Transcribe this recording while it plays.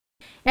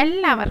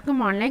എല്ലാവർക്കും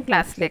ഓൺലൈൻ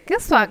ക്ലാസ്സിലേക്ക്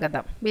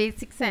സ്വാഗതം.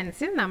 ബേസിക്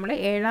സയൻസിൽ നമ്മൾ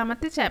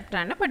 7ാമത്തെ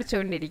ചാപ്റ്ററാണ്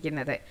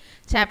പഠിച്ചുകൊണ്ടിരിക്കുന്നത്.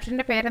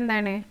 ചാപ്റ്ററിൻ്റെ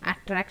പേരെന്താണ്?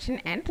 Attraction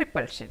and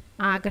repulsion,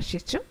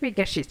 ആകർഷിച്ചും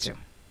വികർഷിച്ചും.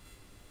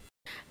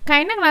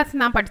 കഴിഞ്ഞ ക്ലാസ്സിൽ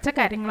നാം പഠിച്ച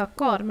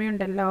കാര്യങ്ങളൊക്കെ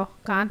ഓർമ്മയുണ്ടല്ലോ.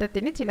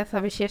 കാന്തത്തിന് ചില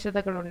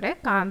സവിശേഷതകളുണ്ട്,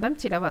 കാന്തം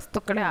ചില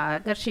വസ്തുക്കളെ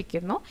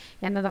ആകർഷിക്കുന്നു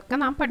എന്നതൊക്കെ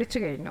നാം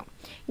പഠിച്ചു കഴിഞ്ഞു.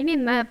 ഇനി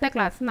ഇന്നത്തെ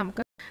ക്ലാസ്സിൽ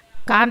നമുക്ക്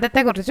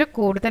കാന്തത്തെക്കുറിച്ച്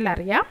കൂടുതൽ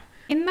അറിയാം.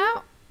 ഇന്ന്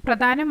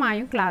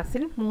പ്രധാനമായും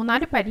ക്ലാസ്സിൽ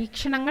 3-4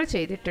 പരീക്ഷണങ്ങൾ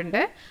ചെയ്തിട്ടുണ്ട്.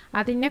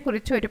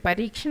 അതിനെക്കുറിച്ച് ഒരു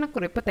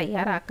പരീക്ഷണക്കുറിപ്പ്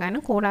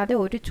തയ്യാറാക്കാനും കൂടാതെ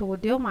ഒരു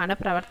ചോദ്യവുമാണ്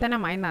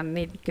പ്രവർത്തനമായി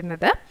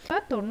തന്നിരിക്കുന്നത്.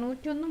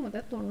 91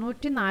 മുതൽ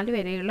 94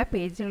 വരെയുള്ള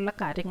പേജിലുള്ള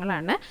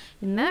കാര്യങ്ങളാണ്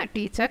ഇന്ന്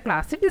ടീച്ചർ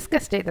ക്ലാസ്സിൽ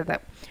ഡിസ്കസ് ചെയ്തത്.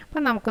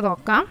 അപ്പം നമുക്ക്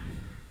നോക്കാം.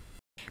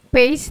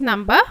 Page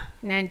number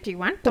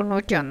 91,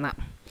 91.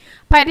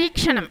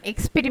 പരീക്ഷണം,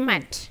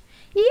 experiment.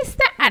 Is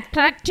the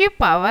attractive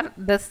power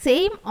the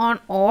same on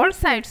all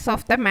sides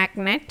of the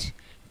magnet?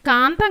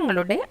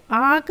 കാന്തങ്ങളുടെ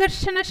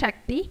ആകർഷണ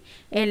ശക്തി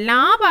എല്ലാ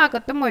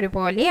ഭാഗത്തും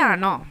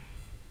ഒരുപോലെയാണോ?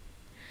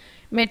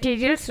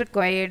 Materials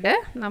required.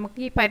 നമുക്ക്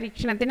ഈ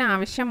പരീക്ഷണത്തിന്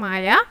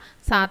ആവശ്യമായ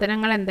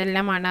സാധനങ്ങൾ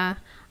എന്തെല്ലാമാണ്?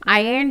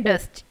 അയൺ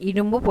ഡസ്റ്റ്,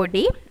 ഇരുമ്പ്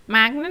പൊടി,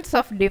 മാഗ്നറ്റ്സ്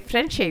ഓഫ്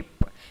ഡിഫറെൻറ്റ്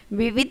ഷേപ്പ്,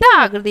 വിവിധ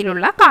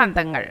ആകൃതിയിലുള്ള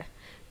കാന്തങ്ങൾ,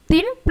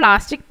 thin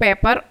plastic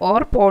paper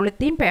or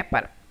polythene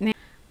paper,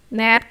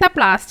 നേർത്ത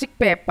പ്ലാസ്റ്റിക്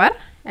പേപ്പർ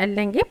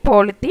അല്ലെങ്കിൽ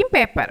polythene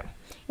paper,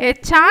 A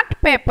chart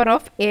paper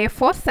of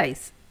A4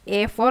 size,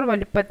 A4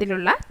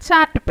 വലുപ്പത്തിലുള്ള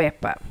ചാർട്ട്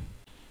പേപ്പർ.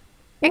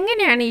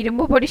 എങ്ങനെയാണ്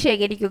ഇരുമ്പ് പൊടി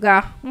ശേഖരിക്കുക?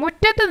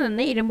 മുറ്റത്ത്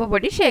നിന്ന് ഇരുമ്പ്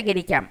പൊടി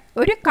ശേഖരിക്കാം.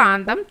 ഒരു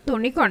കാന്തം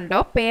തുണി കൊണ്ടോ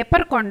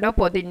പേപ്പർ കൊണ്ടോ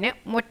പൊതിഞ്ഞ്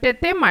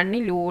മുറ്റത്തെ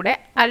മണ്ണിലൂടെ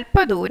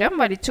അല്പദൂരം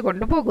വലിച്ചു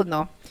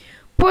കൊണ്ടുപോകുന്നു.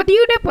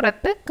 പൊതിയുടെ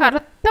പുറത്ത്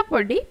കറുത്ത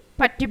പൊടി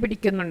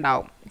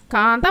പറ്റിപ്പിടിക്കുന്നുണ്ടാവും.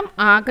 കാന്തം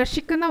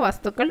ആകർഷിക്കുന്ന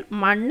വസ്തുക്കൾ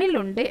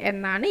മണ്ണിലുണ്ട്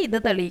എന്നാണ് ഇത്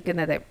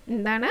തെളിയിക്കുന്നത്.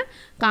 എന്താണ്?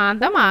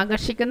 കാന്തം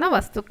ആകർഷിക്കുന്ന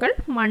വസ്തുക്കൾ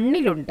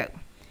മണ്ണിലുണ്ട്.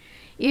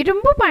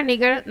 ഇരുമ്പ്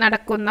പണികൾ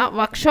നടക്കുന്ന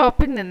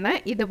വർക്ക്ഷോപ്പിൽ നിന്ന്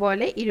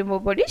ഇതുപോലെ ഇരുമ്പ്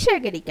പൊടി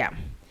ശേഖരിക്കാം.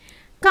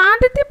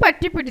 കാന്തത്തിൽ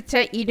പറ്റിപ്പിടിച്ച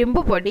ഇരുമ്പ്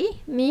പൊടി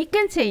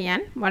നീക്കം ചെയ്യാൻ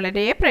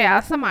വളരെ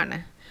പ്രയാസമാണ്.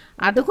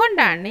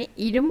 അതുകൊണ്ടാണ്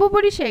ഇരുമ്പ്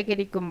പൊടി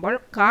ശേഖരിക്കുമ്പോൾ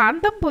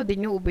കാന്തം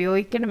പൊതിഞ്ഞ്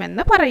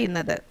ഉപയോഗിക്കണമെന്ന്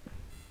പറയുന്നത്.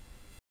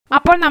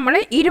 അപ്പോൾ നമ്മൾ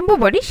ഇരുമ്പ്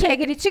പൊടി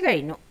ശേഖരിച്ചു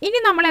കഴിഞ്ഞു.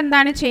 ഇനി നമ്മൾ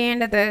എന്താണ്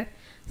ചെയ്യേണ്ടത്?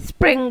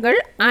 Sprinkle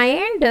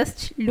iron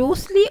dust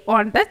loosely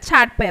on the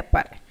chart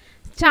paper.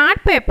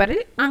 Chart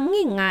പേപ്പറിൽ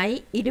അങ്ങിങ്ങായി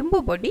ഇരുമ്പ്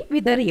പൊടി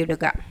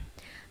വിതറിയിടുക.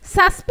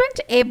 Suspend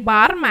a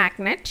bar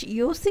magnet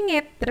using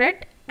a thread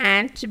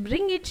and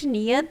bring it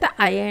near the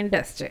iron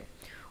dust.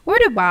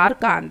 ഒരു ബാർ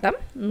കാന്തം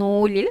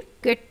നൂലിൽ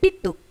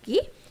കെട്ടിത്തുക്കി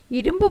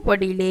ഇരുമ്പ്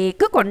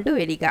പൊടിയിലേക്ക്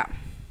കൊണ്ടുവരിക.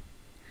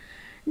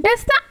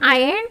 Does the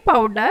iron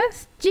powder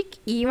stick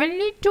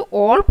evenly to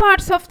all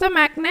parts of the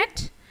magnet?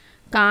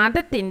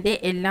 കാന്തത്തിൻ്റെ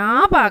എല്ലാ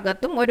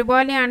ഭാഗത്തും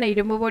ഒരുപോലെയാണ്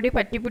ഇരുമ്പ് പൊടി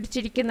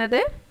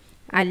പറ്റിപ്പിടിച്ചിരിക്കുന്നത്?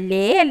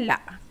 അല്ലേ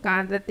അല്ല.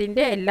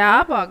 കാന്തത്തിൻ്റെ എല്ലാ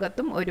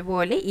ഭാഗത്തും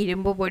ഒരുപോലെ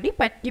ഇരുമ്പ് പൊടി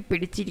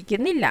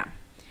പറ്റിപ്പിടിച്ചിരിക്കുന്നില്ല.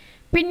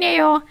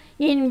 പിന്നെയോ,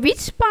 in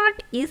which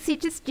part is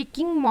it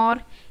sticking more?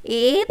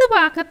 ഏത്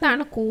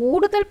ഭാഗത്താണ്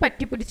കൂടുതൽ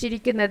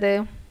പറ്റിപ്പിടിച്ചിരിക്കുന്നത്?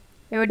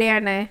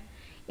 എവിടെയാണ്?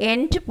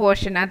 എൻഡ്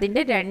പോർഷൻ,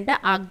 അതിൻ്റെ 2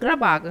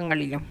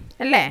 അഗ്രഭാഗങ്ങളിലും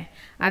അല്ലേ?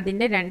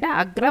 അതിൻ്റെ 2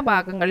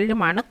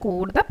 അഗ്രഭാഗങ്ങളിലുമാണ്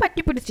കൂടുതൽ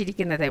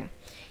പറ്റിപ്പിടിച്ചിരിക്കുന്നത്.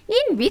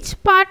 In which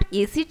part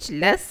is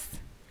it less?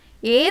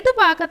 ഏത്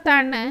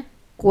ഭാഗത്താണ്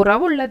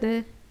കുറവുള്ളത്?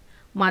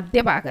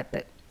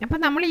 മധ്യഭാഗത്ത്. അപ്പോൾ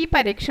നമ്മൾ ഈ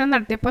പരീക്ഷണം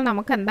നടത്തിയപ്പോൾ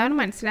നമുക്ക് എന്താണ്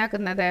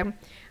മനസ്സിലാക്കുന്നത്?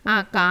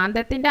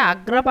 കാന്തത്തിൻ്റെ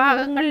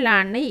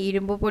അഗ്രഭാഗങ്ങളിലാണ്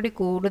ഇരുമ്പ് പൊടി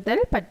കൂടുതൽ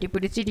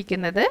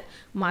പറ്റിപ്പിടിച്ചിരിക്കുന്നത്,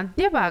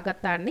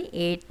 മധ്യഭാഗത്താണ്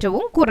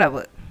ഏറ്റവും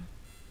കുറവ്.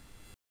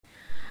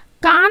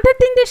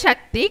 കാന്തത്തിൻ്റെ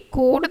ശക്തി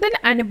കൂടുതൽ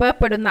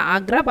അനുഭവപ്പെടുന്ന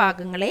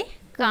അഗ്രഭാഗങ്ങളെ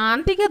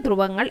കാന്തിക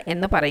ധ്രുവങ്ങൾ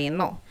എന്ന്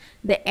പറയുന്നു.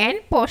 The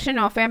end portion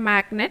of a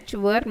magnet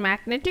where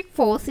magnetic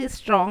force is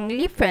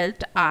strongly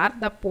felt are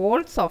the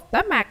poles of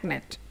the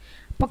magnet.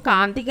 അപ്പോൾ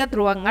കാന്തിക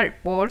ധ്രുവങ്ങൾ,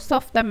 പോൾസ്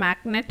ഓഫ് ദ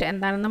മാഗ്നറ്റ്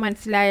എന്താണെന്ന്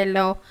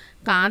മനസ്സിലായല്ലോ.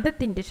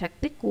 കാന്തത്തിൻ്റെ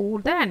ശക്തി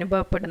കൂടുതൽ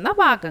അനുഭവപ്പെടുന്ന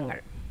ഭാഗങ്ങൾ.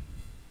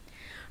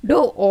 Do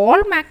all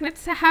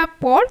magnets have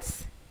Paul's?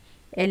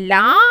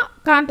 എല്ലാ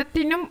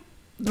കാന്തത്തിനും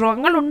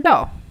ധ്രുവങ്ങളുണ്ടോ?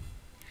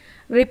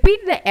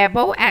 Repeat the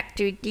above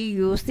activity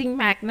using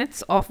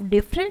magnets of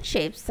different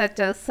shapes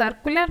such as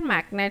circular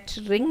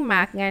magnet, ring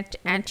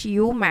magnet and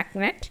you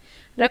magnet.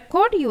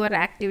 Record your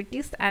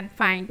activities and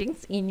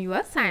findings in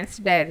your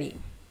science diary.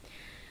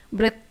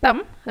 വൃത്തം,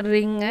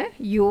 ring,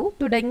 U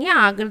തുടങ്ങിയ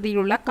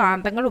ആകൃതിയിലുള്ള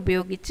കാന്തങ്ങൾ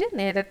ഉപയോഗിച്ച്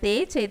നേരത്തെ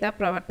ചെയ്ത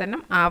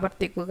പ്രവർത്തനം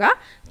ആവർത്തിക്കുക.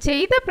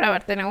 ചെയ്ത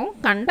പ്രവർത്തനവും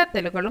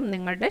കണ്ടെത്തലുകളും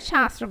നിങ്ങളുടെ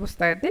ശാസ്ത്ര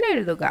പുസ്തകത്തിൽ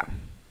എഴുതുക.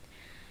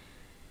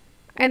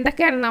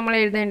 എന്തൊക്കെയാണ് നമ്മൾ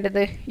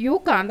എഴുതേണ്ടത്? യു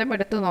കാന്തം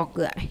എടുത്തു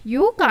നോക്കുക.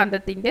 യു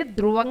കാന്തത്തിൻ്റെ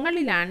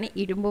ധ്രുവങ്ങളിലാണ്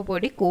ഇരുമ്പ്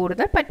പൊടി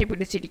കൂടുതൽ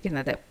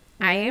പറ്റിപ്പിടിച്ചിരിക്കുന്നത്.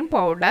 Iron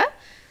powder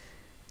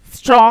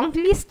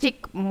strongly stick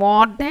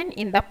more than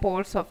in the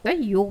poles of the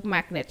U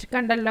magnet.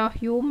 കണ്ടല്ലോ,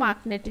 യു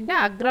മാഗ്നറ്റിൻ്റെ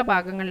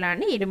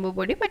അഗ്രഭാഗങ്ങളിലാണ് ഇരുമ്പ്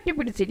പൊടി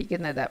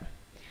പറ്റിപ്പിടിച്ചിരിക്കുന്നത്.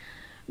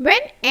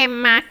 when a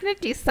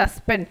magnet is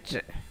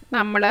suspended,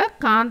 നമ്മൾ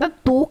കാന്തം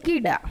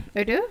തൂക്കിയിടുക,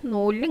 ഒരു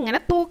നൂലിൽ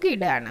ഇങ്ങനെ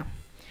തൂക്കിയിടുകയാണ്.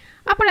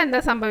 അപ്പോൾ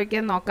എന്താ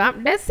സംഭവിക്കുക നോക്കാം.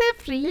 does a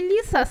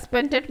freely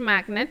suspended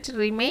magnet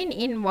remain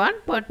in one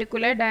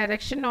particular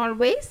direction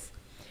always?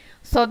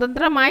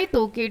 സ്വതന്ത്രമായി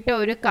തൂക്കിയിട്ട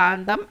ഒരു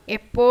കാന്തം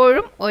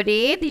എപ്പോഴും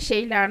ഒരേ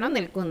ദിശയിലാണോ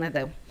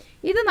നിൽക്കുന്നത്?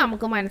 ഇത്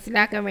നമുക്ക്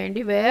മനസ്സിലാക്കാൻ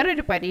വേണ്ടി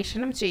വേറൊരു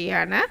പരീക്ഷണം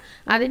ചെയ്യാണ്.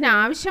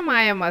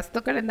 അതിനാവശ്യമായ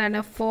വസ്തുക്കൾ എന്താണ്?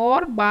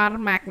 4 ബാർ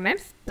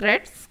മാഗ്നറ്റ്സ്,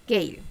 ത്രെഡ്,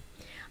 സ്കെയിൽ.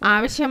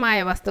 ആവശ്യമായ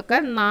വസ്തുക്കൾ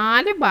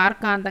 4 ബാർ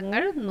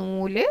കാന്തങ്ങൾ,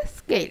 നൂല്,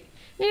 സ്കെയിൽ.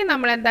 ഇനി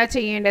നമ്മൾ എന്താ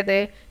ചെയ്യേണ്ടത്?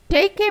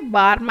 Take A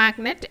bar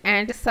magnet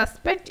and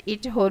suspend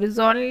it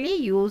horizontally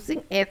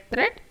using a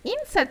threat in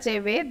such a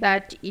way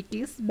that it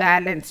is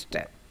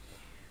balanced.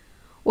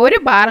 ഒരു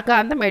ബാർ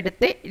കാന്തം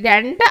എടുത്ത്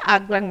 2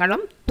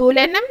 അഗ്രങ്ങളും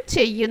തുലനം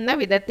ചെയ്യുന്ന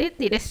വിധത്തിൽ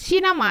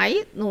തിരശ്ചീനമായി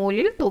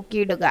നൂലിൽ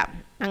തൂക്കിയിടുക.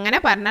 അങ്ങനെ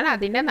പറഞ്ഞാൽ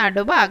അതിൻ്റെ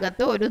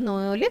നടുഭാഗത്ത് ഒരു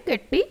നൂല്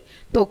കെട്ടി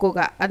തൂക്കുക.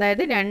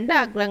 അതായത് 2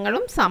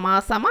 അഗ്രങ്ങളും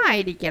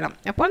സമാസമായിരിക്കണം.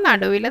 അപ്പോൾ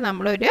നടുവിൽ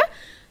നമ്മളൊരു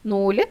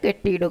നൂല്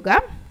കെട്ടിയിടുക.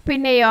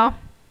 പിന്നെയോ,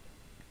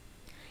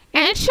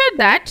 ensure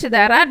that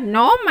there are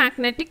no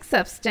magnetic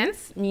substance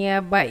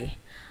nearby.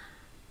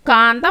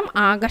 കാന്തം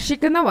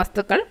ആകർഷിക്കുന്ന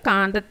വസ്തുക്കൾ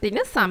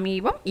കാന്തത്തിന്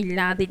സമീപം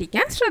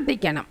ഇല്ലാതിരിക്കാൻ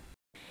ശ്രദ്ധിക്കണം.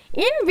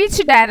 In which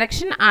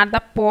direction are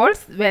the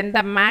poles when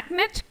the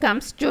magnet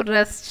comes to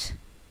rest?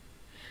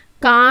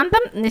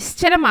 കാന്തം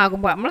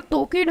നിശ്ചലമാകുമ്പോൾ, നമ്മൾ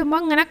തൂക്കിയിടുമ്പോൾ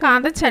ഇങ്ങനെ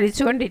കാന്തം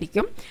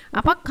ചലിച്ചുകൊണ്ടിരിക്കും.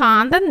 അപ്പോൾ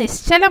കാന്തം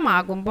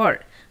നിശ്ചലമാകുമ്പോൾ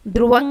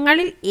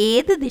ധ്രുവങ്ങളിൽ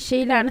ഏത്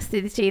ദിശയിലാണ്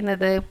സ്ഥിതി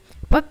ചെയ്യുന്നത്?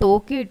 ഇപ്പോൾ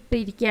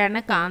തൂക്കിയിട്ടിരിക്കുകയാണ്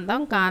കാന്തം.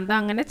 കാന്തം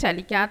അങ്ങനെ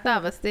ചലിക്കാത്ത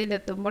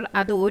അവസ്ഥയിലെത്തുമ്പോൾ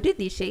അത് ഒരു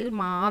ദിശയിൽ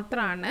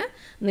മാത്രമാണ്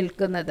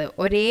നിൽക്കുന്നത്.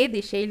 ഒരേ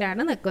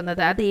ദിശയിലാണ്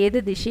നിൽക്കുന്നത്. അത് ഏത്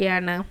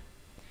ദിശയാണ്?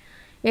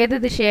 ഏത്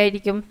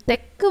ദിശയായിരിക്കും?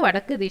 തെക്ക്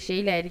വടക്ക്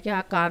ദിശയിലായിരിക്കും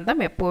ആ കാന്തം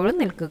എപ്പോഴും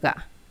നിൽക്കുക.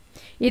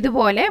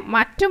 ഇതുപോലെ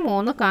മറ്റു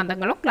 3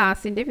 കാന്തങ്ങളും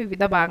ക്ലാസ്സിൻ്റെ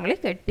വിവിധ ഭാഗങ്ങളിൽ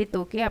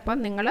കെട്ടിത്തൂക്കി. അപ്പം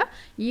നിങ്ങൾ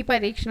ഈ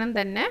പരീക്ഷണം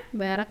തന്നെ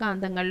വേറെ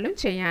കാന്തങ്ങളിലും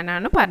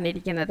ചെയ്യാനാണ്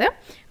പറഞ്ഞിരിക്കുന്നത്.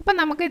 അപ്പം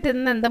നമുക്ക് ഇതിൽ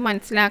നിന്ന് എന്ത്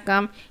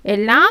മനസ്സിലാക്കാം?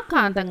 എല്ലാ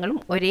കാന്തങ്ങളും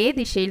ഒരേ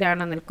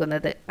ദിശയിലാണ്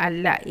നിൽക്കുന്നത്?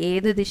 അല്ല.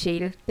 ഏത്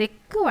ദിശയിൽ?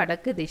 തെക്ക്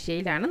വടക്ക്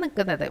ദിശയിലാണ്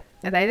നിൽക്കുന്നത്.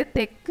 അതായത്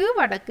തെക്ക്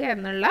വടക്ക്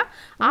എന്നുള്ള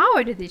ആ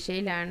ഒരു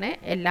ദിശയിലാണ്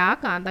എല്ലാ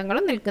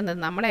കാന്തങ്ങളും നിൽക്കുന്നത്.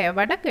 നമ്മൾ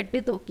എവിടെ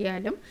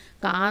കെട്ടിത്തൂക്കിയാലും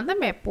കാന്തം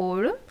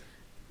എപ്പോഴും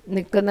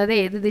നിൽക്കുന്നത്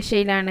ഏത്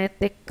ദിശയിലാണ്?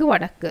 തെക്ക്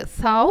വടക്ക്.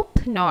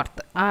 South,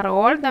 north. Are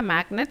all the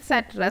magnets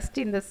at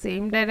rest in the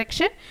same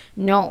direction?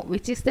 No.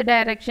 Which is the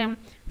direction?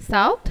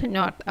 South,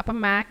 north. അപ്പം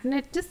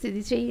മാഗ്നറ്റ്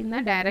സ്ഥിതി ചെയ്യുന്ന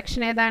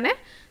ഡയറക്ഷൻ ഏതാണ്?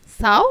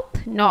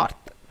 South,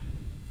 north.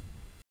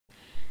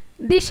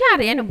 ദിശ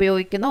അറിയാൻ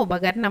ഉപയോഗിക്കുന്ന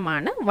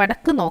ഉപകരണമാണ്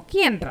വടക്ക് നോക്കി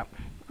യന്ത്രം.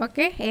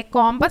 Okay. A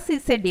compass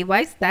is A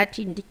device that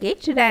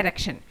indicate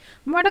direction.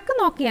 വടക്ക്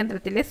നോക്കി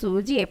യന്ത്രത്തിലെ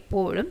സൂചി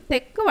എപ്പോഴും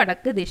തെക്ക്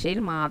വടക്ക് ദിശയിൽ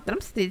മാത്രം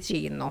സ്ഥിതി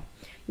ചെയ്യുന്നു.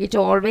 It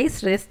always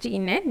rest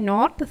in A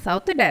north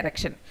south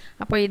direction.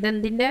 അപ്പോൾ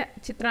ഇതെന്തിൻ്റെ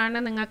ചിത്രമാണ്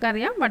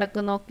നിങ്ങൾക്കറിയാം?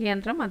 വടക്ക് നോക്കി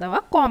യന്ത്രം അഥവാ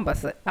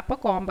കോമ്പസ്. അപ്പോൾ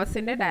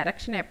കോമ്പസിൻ്റെ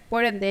ഡയറക്ഷൻ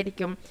എപ്പോഴും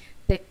എന്തായിരിക്കും?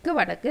 തെക്ക്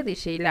വടക്ക്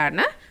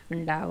ദിശയിലാണ്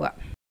ഉണ്ടാവുക.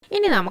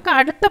 ഇനി നമുക്ക്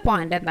അടുത്ത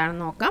പോയിന്റ്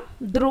എന്താണെന്ന് നോക്കാം.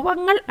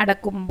 ധ്രുവങ്ങൾ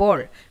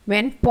അടക്കുമ്പോൾ,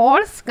 വെൻ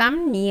പോൾസ് കം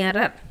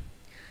നിയറർ.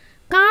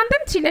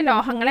 കാന്തം ചില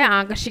ലോഹങ്ങളെ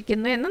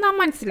ആകർഷിക്കുന്നു എന്ന് നാം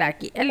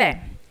മനസ്സിലാക്കി അല്ലേ?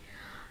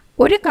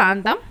 ഒരു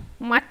കാന്തം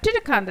മറ്റൊരു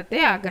കാന്തത്തെ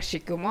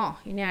ആകർഷിക്കുമോ?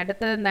 ഇനി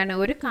അടുത്തത് എന്താണ്?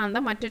 ഒരു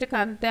കാന്തം മറ്റൊരു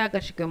കാന്തത്തെ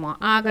ആകർഷിക്കുമോ?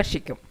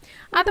 ആകർഷിക്കും.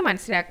 അത്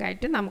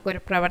മനസ്സിലാക്കാനായിട്ട് നമുക്കൊരു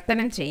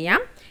പ്രവർത്തനം ചെയ്യാം.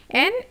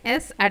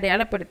 NS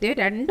അടയാളപ്പെടുത്തിയ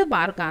 2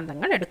 ബാർ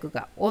കാന്തങ്ങൾ എടുക്കുക.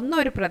 ഒന്ന്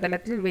ഒരു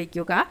പ്രതലത്തിൽ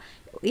വയ്ക്കുക.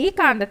 ഈ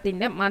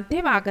കാന്തത്തിൻ്റെ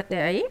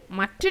മധ്യഭാഗത്തായി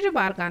മറ്റൊരു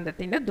ബാർ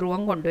കാന്തത്തിൻ്റെ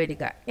ധ്രുവം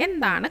കൊണ്ടുവരിക.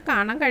 എന്താണ്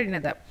കാണാൻ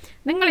കഴിയുന്നത്?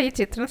 നിങ്ങൾ ഈ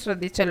ചിത്രം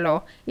ശ്രദ്ധിച്ചല്ലോ.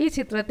 ഈ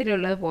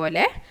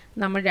ചിത്രത്തിലുള്ളതുപോലെ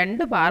നമ്മൾ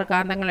 2 ബാർ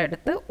കാന്തങ്ങൾ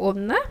എടുത്ത്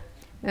ഒന്ന്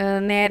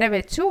നേരെ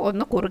വെച്ചു,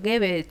 ഒന്ന് കുറുകെ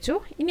വെച്ചു.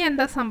 ഇനി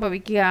എന്താ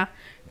സംഭവിക്കുക?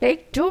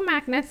 Take 2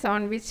 magnets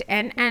on which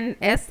N and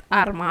S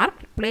are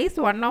marked. Place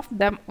one of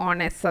them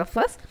on a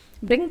surface.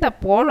 Bring the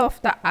pole of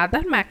the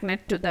other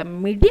magnet to the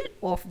middle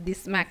of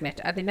this magnet.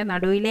 അതിൻ്റെ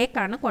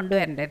നടുവിലേക്കാണ്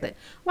കൊണ്ടുവരേണ്ടത്.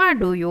 What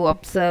do you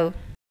observe?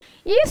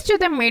 Is to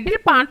the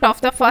middle part of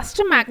the first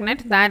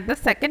magnet that the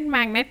second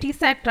magnet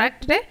is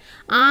attracted.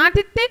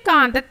 ആദ്യത്തെ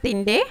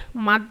കാന്തത്തിൻ്റെ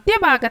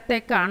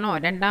മധ്യഭാഗത്തേക്കാണോ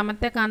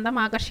രണ്ടാമത്തെ കാന്തം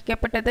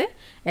ആകർഷിക്കപ്പെട്ടത്?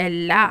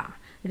 അല്ല.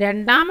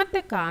 രണ്ടാമത്തെ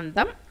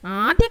കാന്തം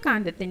ആദ്യ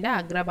കാന്തത്തിൻ്റെ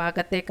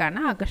അഗ്രഭാഗത്തേക്കാണ്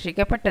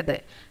ആകർഷിക്കപ്പെട്ടത്.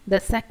 The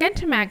second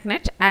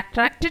magnet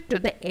attracted to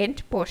the end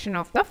portion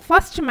of the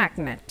first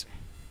magnet.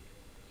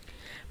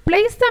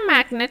 Place the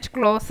magnet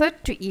closer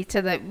to each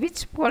other.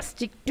 Which poles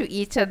stick to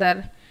each other?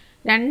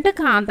 2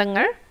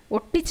 കാന്തങ്ങൾ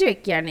ഒട്ടിച്ചു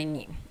വെക്കുകയാണ്.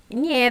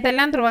 ഇനി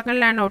ഏതെല്ലാം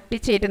ധ്രുവങ്ങളിലാണ്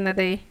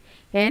ഒട്ടിച്ചേരുന്നത്?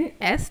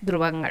 NS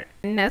ധ്രുവങ്ങൾ,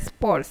 NS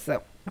പോൾസ്.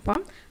 അപ്പം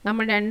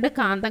നമ്മൾ 2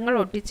 കാന്തങ്ങൾ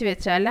ഒട്ടിച്ചു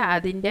വെച്ചാൽ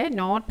അതിൻ്റെ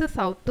നോർത്ത്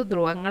സൗത്ത്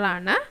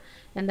ധ്രുവങ്ങളാണ്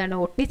എന്താണ്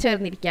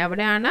ഒട്ടിച്ചേർന്നിരിക്കുക.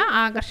 അവിടെയാണ്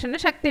ആകർഷണ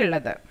ശക്തി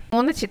ഉള്ളത്.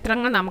 3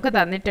 ചിത്രങ്ങൾ നമുക്ക്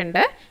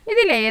തന്നിട്ടുണ്ട്.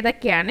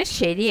 ഇതിലേതൊക്കെയാണ്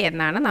ശരി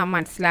എന്നാണ് നാം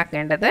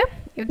മനസ്സിലാക്കേണ്ടത്.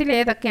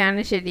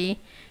 ഇതിലേതൊക്കെയാണ് ശരി?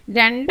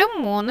 2ഉം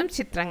 3ഉം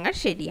ചിത്രങ്ങൾ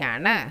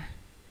ശരിയാണ്.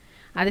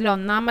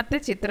 അതിലൊന്നാമത്തെ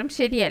ചിത്രം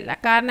ശരിയല്ല.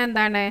 കാരണം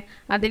എന്താണ്?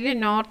 അതിൽ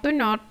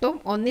നോർത്തും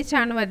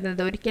ഒന്നിച്ചാണ്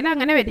വരുന്നത്. ഒരിക്കലും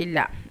അങ്ങനെ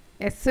വരില്ല.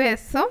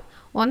 എസും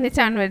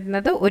ഒന്നിച്ചാണ്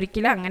വരുന്നത്.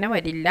 ഒരിക്കലും അങ്ങനെ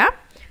വരില്ല.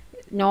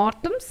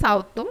 നോർത്തും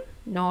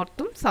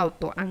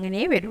സൗത്തും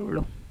അങ്ങനെ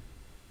വരുള്ളൂ.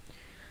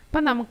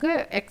 അപ്പം നമുക്ക്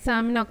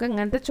എക്സാമിനൊക്കെ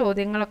ഇങ്ങനത്തെ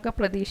ചോദ്യങ്ങളൊക്കെ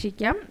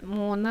പ്രതീക്ഷിക്കാം.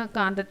 3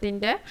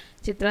 കാന്തത്തിൻ്റെ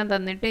ചിത്രം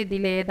തന്നിട്ട്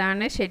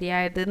ഇതിലേതാണ്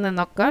ശരിയായത്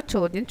എന്നൊക്കെ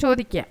ചോദ്യം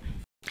ചോദിക്കാം.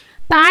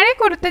 താഴെ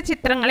കൊടുത്ത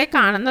ചിത്രങ്ങളിൽ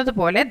കാണുന്നത്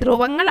പോലെ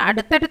ധ്രുവങ്ങൾ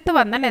അടുത്തടുത്ത്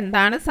വന്നാൽ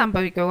എന്താണ്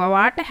സംഭവിക്കുക?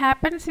 What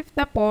happens if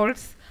the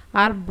Paul's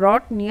R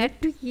brought near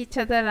to each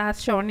other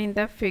as shown in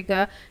the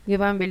figure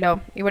given below.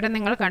 ഇവിടെ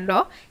നിങ്ങൾ കണ്ടോ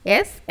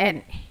എസ് എൻ,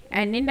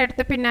 എന്നിൻ്റെ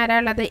അടുത്ത് പിന്നെ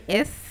ആരാളുള്ളത്?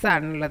 എസ്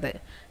ആണുള്ളത്.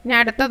 ഇനി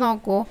അടുത്ത്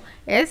നോക്കൂ,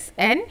 എസ്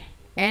എൻ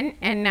എൻ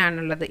എൻ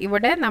ആണുള്ളത്.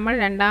 ഇവിടെ നമ്മൾ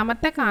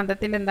രണ്ടാമത്തെ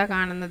കാന്തത്തിൽ എന്താ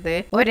കാണുന്നത്?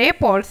 ഒരേ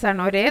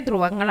പോൾസാണ്, ഒരേ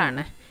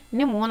ധ്രുവങ്ങളാണ്.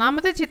 ഇനി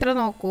മൂന്നാമത്തെ ചിത്രം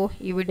നോക്കൂ,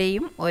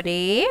 ഇവിടെയും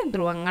ഒരേ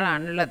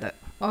ധ്രുവങ്ങളാണുള്ളത്.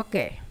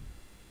 ഓക്കെ,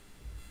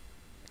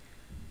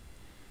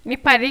 ഇനി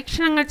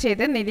പരീക്ഷണങ്ങൾ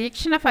ചെയ്ത്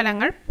നിരീക്ഷണ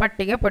ഫലങ്ങൾ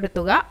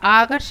പട്ടികപ്പെടുത്തുക.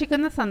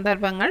 ആകർഷിക്കുന്ന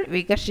സന്ദർഭങ്ങൾ,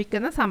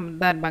 വികർഷിക്കുന്ന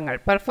സന്ദർഭങ്ങൾ.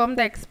 Perform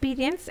the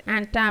experience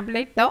and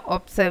tablet the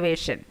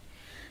observation.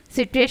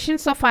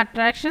 Situations of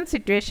attraction,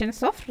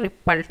 situations of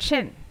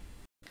repulsion.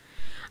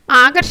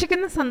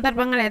 ആകർഷിക്കുന്ന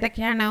സന്ദർഭങ്ങൾ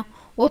ഏതൊക്കെയാണ്?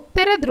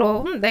 ഉത്തര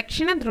ധ്രുവവും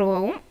ദക്ഷിണ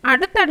ധ്രുവവും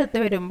അടുത്തടുത്ത്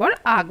വരുമ്പോൾ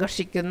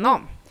ആകർഷിക്കുന്നു.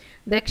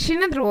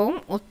 ദക്ഷിണ ധ്രുവവും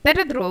ഉത്തര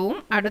ധ്രുവവും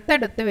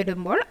അടുത്തടുത്ത്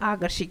വരുമ്പോൾ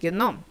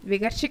ആകർഷിക്കുന്നു.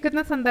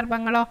 വികർഷിക്കുന്ന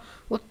സന്ദർഭങ്ങളോ?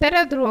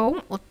 ഉത്തര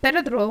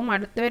ധ്രുവവും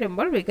അടുത്ത്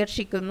വരുമ്പോൾ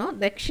വികർഷിക്കുന്നു.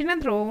 ദക്ഷിണ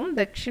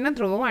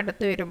ധ്രുവവും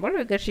അടുത്ത് വരുമ്പോൾ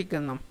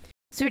വികർഷിക്കുന്നു.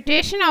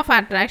 Situation of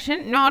attraction.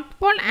 North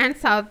pole and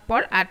south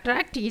pole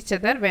attract each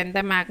other when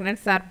the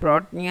magnets are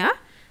brought near.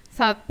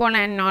 South pole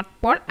and north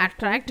pole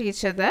attract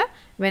each other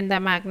when the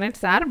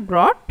magnets are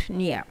brought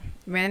near.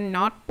 When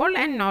north pole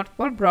and north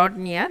pole brought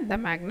near, the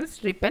magnets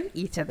repel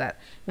each other.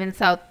 When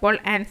south pole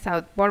and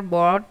south pole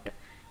brought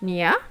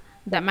near,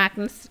 the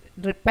magnets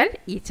repel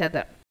each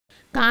other.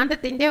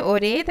 കാന്തത്തിൻ്റെ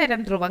ഒരേ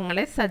തരം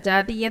ധ്രുവങ്ങളെ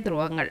സജാതീയ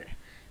ധ്രുവങ്ങൾ,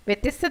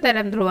 വ്യത്യസ്ത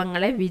തരം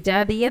ധ്രുവങ്ങളെ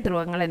വിജാതീയ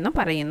ധ്രുവങ്ങൾ എന്ന്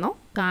പറയുന്നു.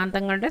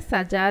 കാന്തങ്ങളുടെ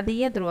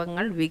സജാതീയ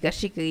ധ്രുവങ്ങൾ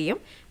വികർഷിക്കുകയും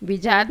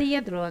വിജാതീയ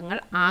ധ്രുവങ്ങൾ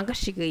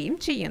ആകർഷിക്കുകയും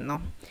ചെയ്യുന്നു.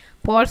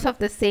 Poles of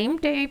the same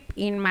type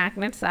in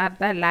magnets are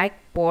the like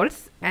poles,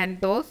 and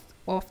those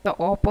of the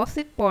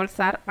opposite poles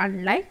are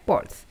unlike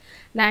poles.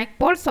 Like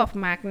poles of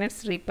magnets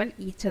repel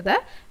each other,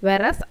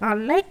 whereas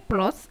unlike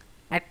poles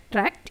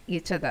attract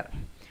each other.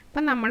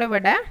 അപ്പം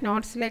നമ്മളിവിടെ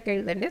നോട്ട്സിലേക്ക്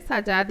എഴുതേണ്ടത്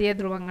സജാതീയ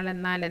ധ്രുവങ്ങൾ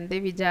എന്നാൽ എന്ത്,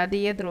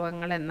 വിജാതീയ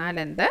ധ്രുവങ്ങൾ എന്നാൽ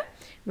എന്ത്,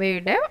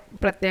 ഇവയുടെ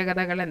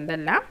പ്രത്യേകതകൾ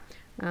എന്തെല്ലാം,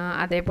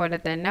 അതേപോലെ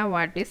തന്നെ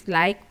what is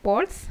like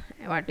Paul's,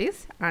 what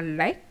is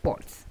unlike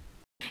Paul's.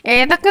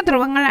 ഏതൊക്കെ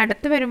ധ്രുവങ്ങൾ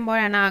അടുത്ത്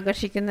വരുമ്പോഴാണ്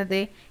ആകർഷിക്കുന്നത്?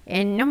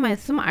 എന്നും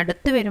എസും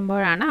അടുത്ത്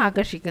വരുമ്പോഴാണ്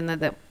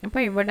ആകർഷിക്കുന്നത്.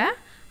 അപ്പോൾ ഇവിടെ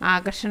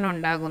ആകർഷണം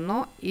ഉണ്ടാകുന്നു,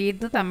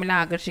 ഇത് തമ്മിൽ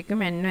ആകർഷിക്കും,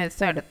 എന്നും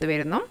എസും അടുത്ത്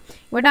വരുന്നു.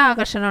 ഇവിടെ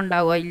ആകർഷണം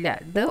ഉണ്ടാവുക ഇല്ല,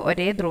 ഇത്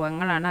ഒരേ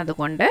ധ്രുവങ്ങളാണ്,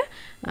 അതുകൊണ്ട്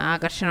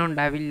ആകർഷണം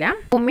ഉണ്ടാവില്ല.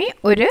 ഭൂമി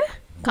ഒരു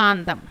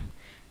കാന്തം.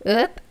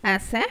 Earth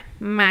as A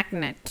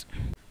magnet.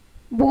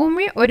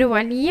 ഭൂമി ഒരു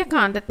വലിയ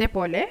കാന്തത്തെ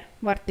പോലെ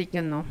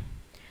വർത്തിക്കുന്നു.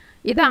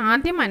 ഇത്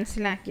ആദ്യം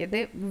മനസ്സിലാക്കിയത്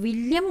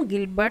വില്യം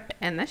ഗിൽബർട്ട്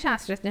എന്ന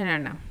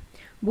ശാസ്ത്രജ്ഞനാണ്.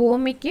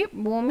 ഭൂമിക്ക്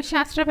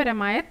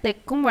ഭൂമിശാസ്ത്രപരമായ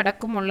തെക്കും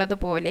വടക്കും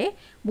ഉള്ളതുപോലെ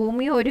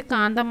ഭൂമിയെ ഒരു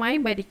കാന്തമായി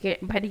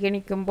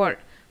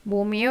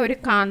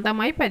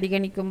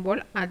പരിഗണിക്കുമ്പോൾ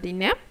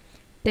അതിന്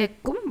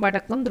തെക്കും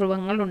വടക്കും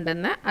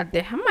ധ്രുവങ്ങളുണ്ടെന്ന്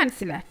അദ്ദേഹം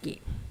മനസ്സിലാക്കി.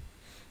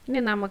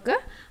 ഇനി നമുക്ക്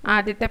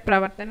ആദ്യത്തെ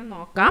പ്രവർത്തനം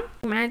നോക്കാം.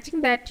 Imagine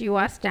that you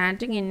are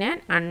standing in an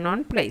unknown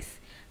place.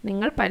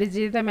 നിങ്ങൾ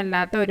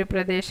പരിചിതമല്ലാത്ത ഒരു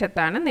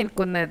പ്രദേശത്താണ്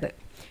നിൽക്കുന്നത്.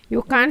 U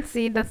can't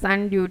see the sun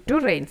due to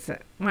Reigns.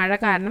 മഴ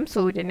കാരണം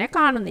സൂര്യനെ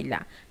കാണുന്നില്ല.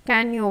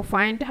 Can you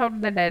find out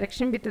the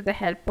direction with the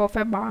help of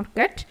A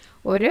ബാർക്കറ്റ്.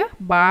 ഒരു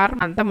ബാർ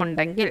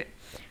കാന്തമുണ്ടെങ്കിൽ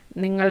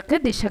നിങ്ങൾക്ക്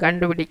ദിശ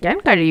കണ്ടുപിടിക്കാൻ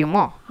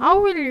കഴിയുമോ? How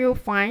will you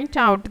find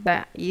out the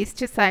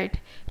east side.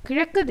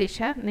 കിഴക്ക് ദിശ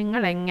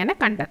നിങ്ങൾ എങ്ങനെ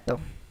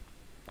കണ്ടെത്തും?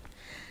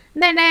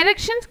 The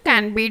directions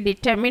can be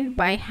determined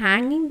by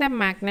hanging the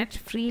magnet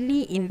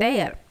freely in the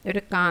air.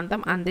 ഒരു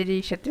കാന്തം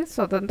അന്തരീക്ഷത്തിൽ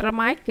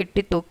സ്വതന്ത്രമായി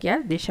കെട്ടിത്തൂക്കിയാൽ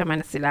ദിശ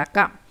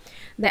മനസ്സിലാക്കാം.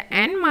 The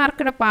N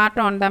marked part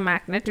on the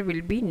magnet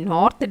will be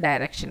north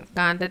direction.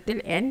 കാന്തത്തിൽ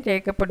N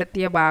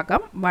രേഖപ്പെടുത്തിയ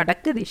ഭാഗം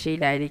വടക്ക്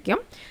ദിശയിലായിരിക്കും.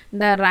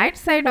 The right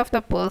side of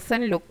the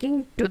person looking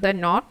to the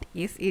north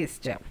is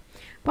east.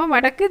 അപ്പോൾ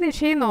വടക്ക്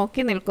ദിശയിൽ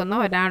നോക്കി നിൽക്കുന്ന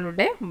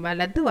ഒരാളുടെ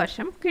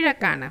വലതുവശം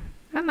കിഴക്കാണ്.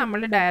 അത് നമ്മൾ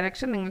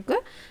ഡയറക്ഷൻ നിങ്ങൾക്ക്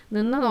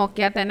നിന്ന്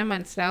നോക്കിയാൽ തന്നെ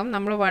മനസ്സിലാവും.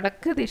 നമ്മൾ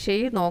വടക്ക്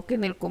ദിശയിൽ നോക്കി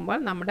നിൽക്കുമ്പോൾ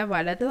നമ്മുടെ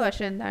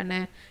വലതുവശം എന്താണ്?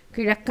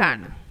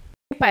 കിഴക്കാണ്.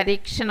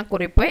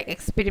 പരീക്ഷണക്കുറിപ്പ്.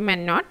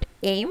 Experiment not.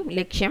 എയിം,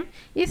 ലക്ഷ്യം.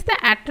 Is the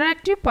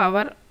attractive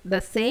power the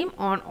same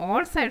on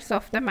all sides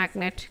of the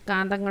magnet.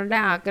 കാന്തങ്ങളുടെ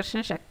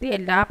ആകർഷണ ശക്തി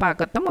എല്ലാ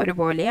ഭാഗത്തും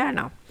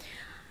ഒരുപോലെയാണോ?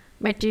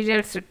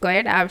 Materials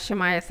required.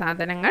 ആവശ്യമായ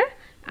സാധനങ്ങൾ.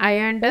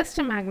 iron dust,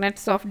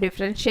 magnets of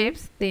different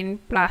shapes, thin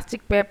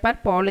plastic paper,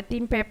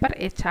 polythene paper,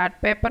 a chart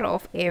paper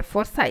of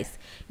A4 size.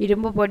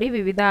 ഇരുമ്പ് പൊടി,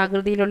 വിവിധ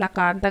ആകൃതിയിലുള്ള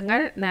കാന്തങ്ങൾ,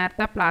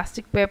 നേർത്ത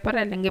പ്ലാസ്റ്റിക് പേപ്പർ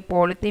അല്ലെങ്കിൽ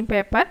പോളിത്തീൻ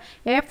പേപ്പർ,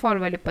 A4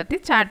 വലുപ്പത്തിൽ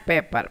ചാർട്ട്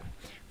പേപ്പർ.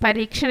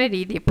 പരീക്ഷണ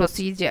രീതി.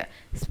 Procedure.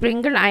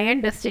 Sprinkle iron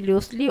dust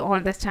loosely on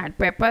the chart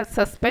paper.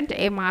 Suspend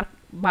a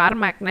bar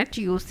magnet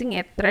using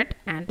a thread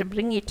and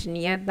bring it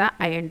near the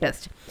iron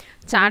dust.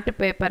 Chart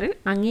പേപ്പറിൽ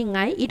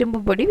അങ്ങിങ്ങായി ഇരുമ്പ്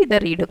പൊടി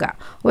വിതറിയിടുക.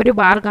 ഒരു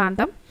bar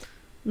കാന്തം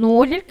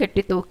നൂലിൽ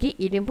കെട്ടിത്തൂക്കി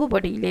ഇരുമ്പ്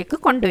പൊടിയിലേക്ക്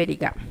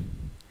കൊണ്ടുവരിക.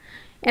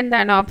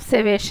 എന്താണ്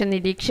ഒബ്സർവേഷൻ,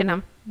 നിരീക്ഷണം?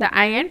 The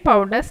iron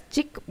powder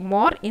stick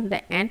more in the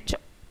end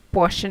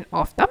portion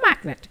of the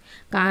magnet.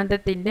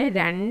 കാന്തത്തിൻ്റെ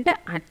 2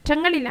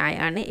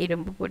 അറ്റങ്ങളിലായാണ്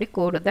ഇരുമ്പ് പൊടി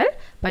കൂടുതൽ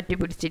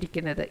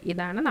പറ്റിപ്പിടിച്ചിരിക്കുന്നത്.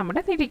 ഇതാണ്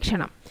നമ്മുടെ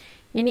നിരീക്ഷണം.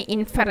 ഇനി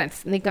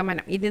ഇൻഫറൻസ്,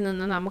 നിഗമനം. ഇതിൽ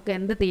നിന്ന് നമുക്ക്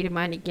എന്ത്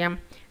തീരുമാനിക്കാം?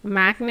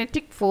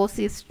 Magnetic force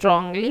is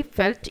strongly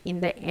felt in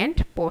the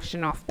end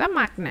portion of the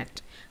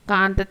magnet.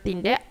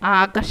 കാന്തത്തിൻ്റെ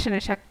ആകർഷണ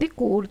ശക്തി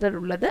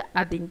കൂടുതലുള്ളത്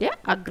അതിൻ്റെ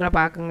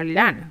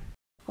അഗ്രഭാഗങ്ങളിലാണ്.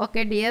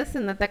 ഓക്കെ ഡിയേഴ്സ്,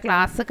 ഇന്നത്തെ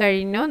ക്ലാസ്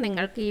കഴിഞ്ഞു.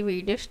 നിങ്ങൾക്ക് ഈ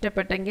വീഡിയോ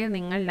ഇഷ്ടപ്പെട്ടെങ്കിൽ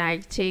നിങ്ങൾ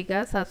ലൈക്ക്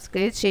ചെയ്യുക,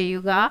 സബ്സ്ക്രൈബ്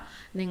ചെയ്യുക,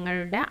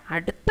 നിങ്ങളുടെ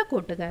അടുത്ത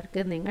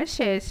കൂട്ടുകാർക്ക് നിങ്ങൾ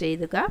ഷെയർ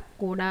ചെയ്യുക,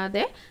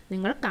 കൂടാതെ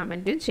നിങ്ങൾ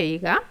കമൻറ്റും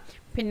ചെയ്യുക.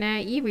 പിന്നെ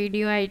ഈ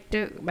വീഡിയോ ആയിട്ട്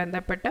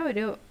ബന്ധപ്പെട്ട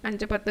ഒരു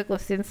 5-10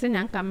 ക്വസ്റ്റ്യൻസ്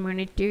ഞാൻ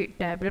കമ്മ്യൂണിറ്റി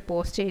ടാബിൽ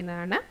പോസ്റ്റ്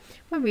ചെയ്യുന്നതാണ്.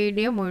 അപ്പോൾ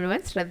വീഡിയോ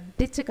മുഴുവൻ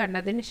ശ്രദ്ധിച്ച്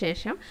കണ്ടതിന്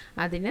ശേഷം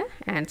അതിന്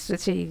ആൻസർ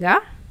ചെയ്യുക.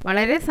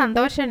 വളരെ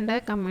സന്തോഷമുണ്ട്,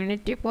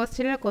 കമ്മ്യൂണിറ്റി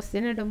പോസ്റ്റിൽ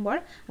ക്വസ്റ്റ്യൻ ഇടുമ്പോൾ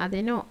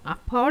അതിന്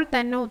അപ്പോൾ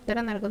തന്നെ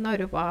ഉത്തരം നൽകുന്ന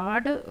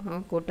ഒരുപാട്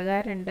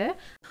കൂട്ടുകാരുണ്ട്.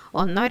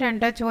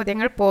 1-2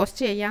 ചോദ്യങ്ങൾ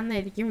പോസ്റ്റ്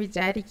ചെയ്യാമെന്നായിരിക്കും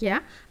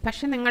വിചാരിക്കുക.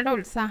 പക്ഷെ നിങ്ങളുടെ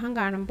ഉത്സാഹം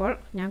കാണുമ്പോൾ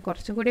ഞാൻ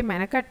കുറച്ചും കൂടി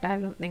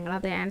മെനക്കെട്ടാലും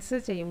നിങ്ങളത്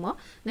ആൻസർ ചെയ്യുമ്പോൾ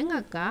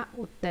നിങ്ങൾക്ക് ആ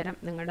ഉത്തരം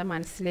നിങ്ങളുടെ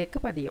മനസ്സിലേക്ക്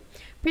പതിയും.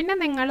 പിന്നെ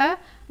നിങ്ങൾ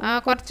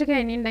കുറച്ച്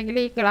കഴിഞ്ഞിട്ടുണ്ടെങ്കിൽ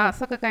ഈ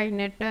ക്ലാസ്സൊക്കെ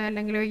കഴിഞ്ഞിട്ട്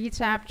അല്ലെങ്കിൽ ഈ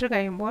ചാപ്റ്റർ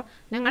കഴിയുമ്പോൾ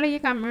നിങ്ങൾ ഈ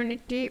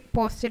കമ്മ്യൂണിറ്റി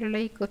പോസ്റ്റിലുള്ള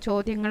ഈ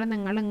ചോദ്യങ്ങൾ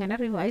നിങ്ങളിങ്ങനെ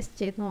റിവൈസ്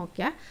ചെയ്ത്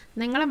നോക്കിയാൽ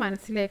നിങ്ങളുടെ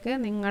മനസ്സിലേക്ക്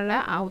നിങ്ങൾ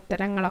ആ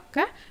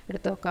ഉത്തരങ്ങളൊക്കെ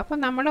എടുത്തു നോക്കുക. അപ്പോൾ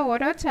നമ്മൾ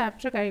ഓരോ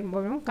ചാപ്റ്റർ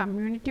കഴിയുമ്പോഴും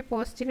കമ്മ്യൂണിറ്റി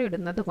പോസ്റ്റിൽ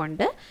ഇടുന്നത്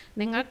കൊണ്ട്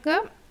നിങ്ങൾക്ക്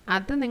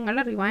അത് നിങ്ങൾ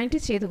റിവൈൻഡ്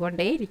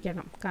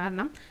ചെയ്തുകൊണ്ടേയിരിക്കണം.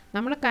 കാരണം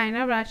നമ്മൾ കഴിഞ്ഞ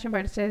പ്രാവശ്യം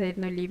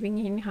പഠിച്ചതായിരുന്നു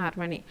ലിവിങ് ഇൻ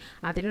ഹാർമണി.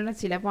 അതിലുള്ള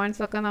ചില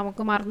പോയിൻറ്റ്സൊക്കെ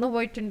നമുക്ക് മറന്നു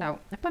പോയിട്ടുണ്ടാവും.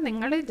 അപ്പോൾ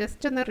നിങ്ങൾ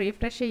ജസ്റ്റ് ഒന്ന്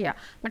റീഫ്രഷ് ചെയ്യുക.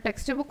 അപ്പോൾ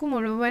ടെക്സ്റ്റ് ബുക്ക്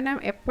മുഴുവനും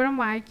എപ്പോഴും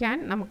വായിക്കാൻ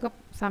നമുക്ക്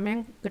സമയം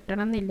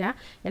കിട്ടണമെന്നില്ല.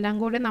 എല്ലാം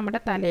കൂടി നമ്മുടെ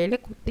തലയിൽ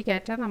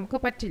കുത്തിക്കയറ്റാൻ നമുക്ക്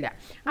പറ്റില്ല.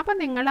 അപ്പോൾ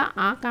നിങ്ങൾ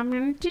ആ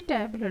കമ്മ്യൂണിറ്റി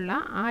ടാബിലുള്ള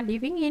ആ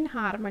ലിവിങ് ഇൻ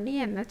ഹാർമണി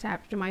എന്ന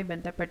ചാപ്റ്ററുമായി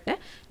ബന്ധപ്പെട്ട്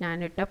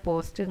ഞാനിട്ട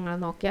പോസ്റ്റ് നിങ്ങൾ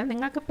നോക്കിയാൽ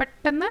നിങ്ങൾക്ക്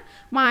പെട്ടെന്ന്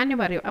മാഞ്ഞു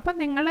പറയും. അപ്പോൾ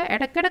നിങ്ങൾ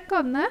ഇടയ്ക്കിടയ്ക്ക്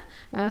ഒന്ന്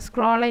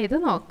സ്ക്രോൾ ചെയ്ത്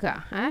നോക്കുക.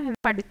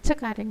 പഠിച്ച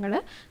കാര്യങ്ങൾ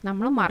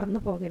നമ്മൾ മറന്നു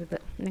പോകരുത്.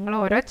 നിങ്ങൾ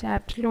ഓരോ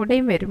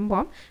ചാപ്റ്ററിലൂടെയും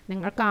വരുമ്പം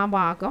നിങ്ങൾക്ക് ആ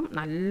ഭാഗം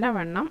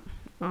നല്ലവണ്ണം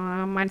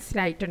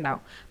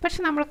മനസ്സിലായിട്ടുണ്ടാവും. പക്ഷെ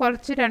നമ്മൾ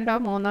കുറച്ച്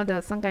 2-3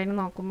 ദിവസം കഴിഞ്ഞ്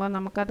നോക്കുമ്പോൾ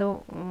നമുക്കത്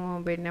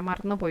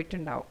മറന്നു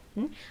പോയിട്ടുണ്ടാവും.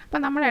 അപ്പോൾ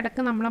നമ്മൾ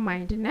ഇടയ്ക്ക് നമ്മളെ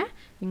മൈൻഡിനെ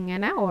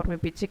ഇങ്ങനെ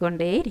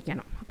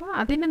ഓർമ്മിപ്പിച്ചുകൊണ്ടേയിരിക്കണം. അപ്പോൾ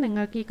അതിന്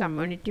നിങ്ങൾക്ക് ഈ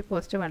കമ്മ്യൂണിറ്റി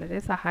പോസ്റ്റ് വളരെ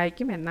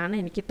സഹായിക്കും എന്നാണ്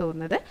എനിക്ക്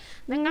തോന്നുന്നത്.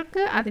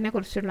 നിങ്ങൾക്ക്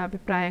അതിനെക്കുറിച്ചുള്ള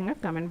അഭിപ്രായങ്ങൾ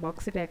കമൻറ്റ്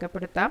ബോക്സിൽ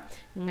രേഖപ്പെടുത്താം.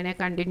 ഇങ്ങനെ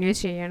കണ്ടിന്യൂ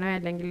ചെയ്യണോ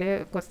അല്ലെങ്കിൽ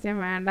ക്വസ്റ്റ്യൻ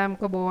വേണ്ട,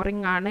 നമുക്ക്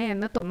ബോറിംഗ് ആണ്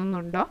എന്ന്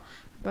തോന്നുന്നുണ്ടോ?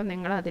 അപ്പോൾ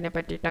നിങ്ങൾ അതിനെ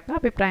പറ്റിയിട്ടൊക്കെ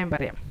അഭിപ്രായം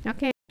പറയാം.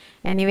 Okay,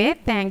 anyway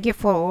thank you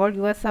for all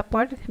your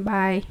support.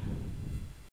 By.